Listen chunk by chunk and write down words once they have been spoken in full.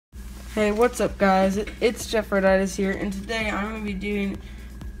Hey, what's up guys? It's Jeffroditis here, and today I'm going to be doing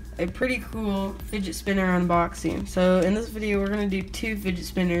a pretty cool fidget spinner unboxing. So in this video we're going to do two fidget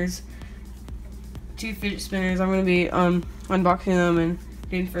spinners. I'm going to be unboxing them and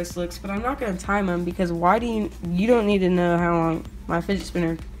doing first looks, but I'm not going to time them because you don't need to know how long my fidget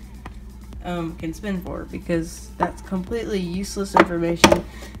spinner can spin for, because that's completely useless information.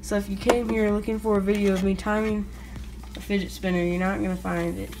 So if you came here looking for a video of me timing a fidget spinner, you're not going to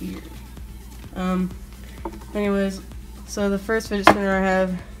find it here. Anyways, so the first fidget spinner I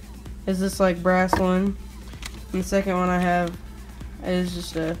have is this like brass one, and the second one I have is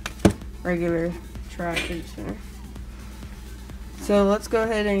just a regular tri fidget spinner. So let's go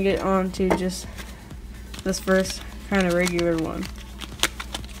ahead and get on to just this first kind of regular one.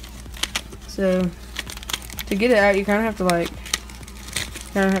 So to get it out, you kind of have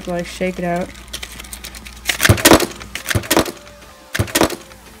to like shake it out.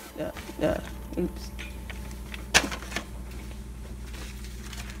 Oops.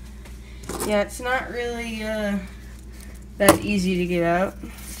 Yeah, it's not really that easy to get out.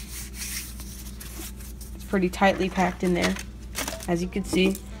 It's pretty tightly packed in there, as you can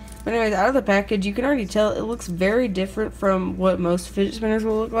see. But anyways, out of the package, you can already tell it looks very different from what most fidget spinners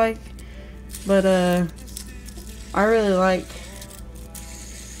will look like. But I really like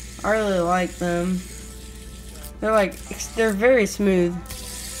them. They're very smooth.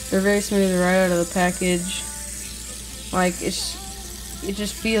 They're very smooth right out of the package. Like, it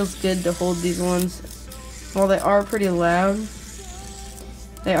just feels good to hold these ones. While they are pretty loud,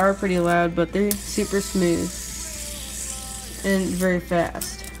 but they're super smooth and very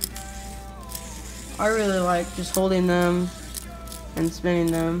fast. I really like just holding them and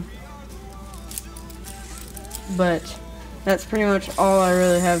spinning them. But that's pretty much all I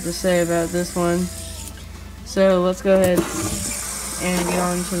really have to say about this one. So let's go ahead and get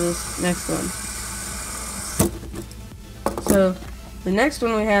on to this next one. So the next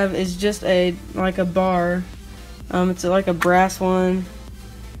one we have is just like a bar. It's like a brass one.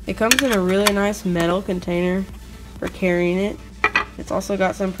 It comes in a really nice metal container for carrying it. It's also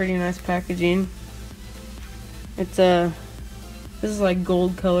got some pretty nice packaging. It's this is like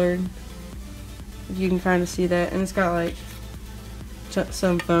gold colored, if you can kind of see that, and it's got like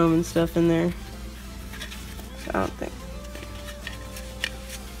some foam and stuff in there. So I don't think.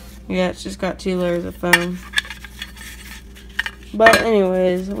 Yeah, it's just got 2 layers of foam. But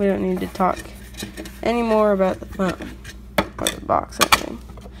anyways, we don't need to talk anymore about the foam or the box or anything.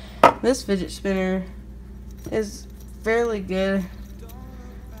 This fidget spinner is fairly good.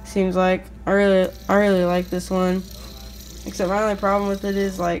 Seems like I really like this one. Except my only problem with it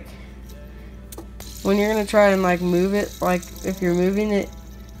is, like, when you're gonna try and like move it, like if you're moving it,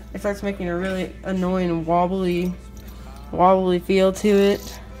 it starts making a really annoying wobbly feel to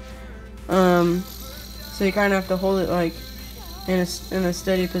it. So you kind of have to hold it like in a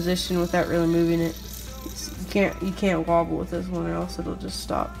steady position without really moving it. You can't wobble with this one, or else it'll just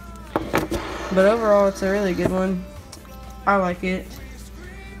stop. But overall, it's a really good one. I like it.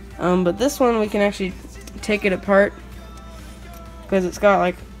 But this one we can actually take it apart because it's got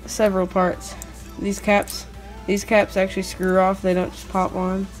like several parts. These caps actually screw off. They don't just pop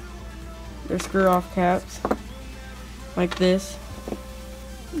on. They're screw off caps like this.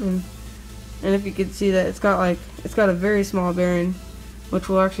 And if you can see that, it's got a very small bearing, which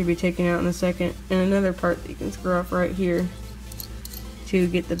we'll actually be taking out in a second, and another part that you can screw off right here to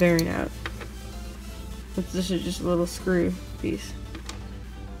get the bearing out. This is just a little screw piece.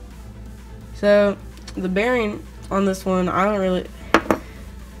 So the bearing on this one, I'm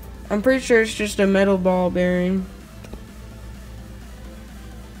pretty sure it's just a metal ball bearing.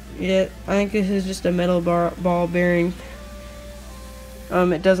 Yeah, I think this is just a metal ball bearing.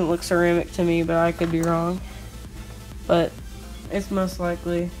 It doesn't look ceramic to me, but I could be wrong. But it's most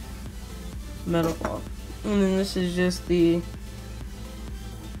likely metal ball. And then this is just the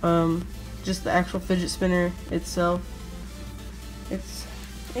actual fidget spinner itself. It's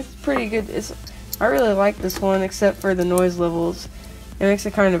pretty good. I really like this one, except for the noise levels. It makes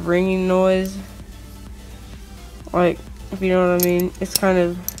a kind of ringing noise, like, if you know what I mean. It's kind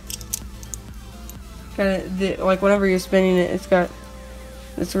of like whenever you're spinning it, it's got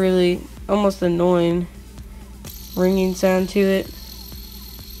this really almost annoying ringing sound to it.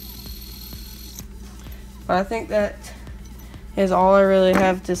 But I think that is all I really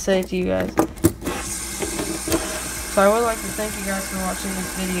have to say to you guys. So I would like to thank you guys for watching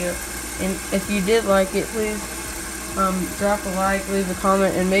this video, and if you did like it, please drop a like, leave a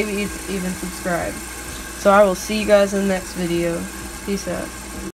comment, and maybe even subscribe. So I will see you guys in the next video. Peace out.